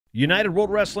United World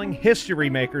Wrestling history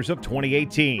makers of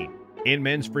 2018. In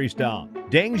men's freestyle,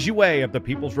 Deng Zhiwei of the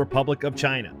People's Republic of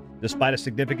China. Despite a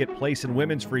significant place in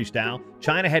women's freestyle,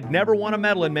 China had never won a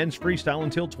medal in men's freestyle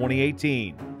until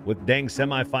 2018. With Deng's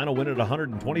semifinal win at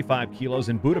 125 kilos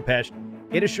in Budapest,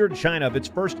 it assured China of its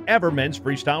first ever men's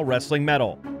freestyle wrestling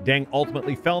medal. Deng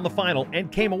ultimately fell in the final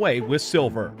and came away with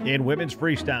silver. In women's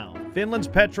freestyle, Finland's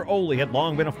Petra OLLI had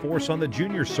long been a force on the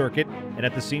junior circuit, and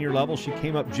at the senior level she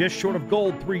came up just short of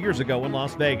gold 3 years ago in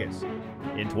Las Vegas.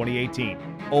 In 2018,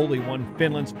 OLLI won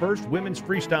Finland's first women's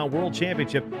freestyle world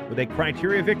championship with a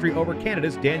criteria victory over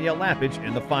Canada's Danielle LAPPAGE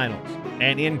in the finals.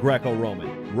 And in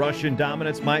Greco-Roman, Russian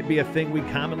dominance might be a thing we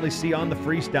commonly see on the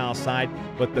freestyle side,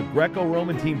 but the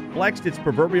Greco-Roman team flexed its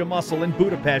proverbial muscle in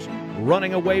Budapest,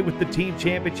 running away with the team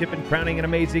championship and crowning an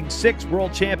amazing 6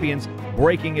 world champions,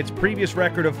 breaking its previous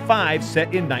record of 5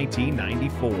 set in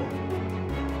 1994.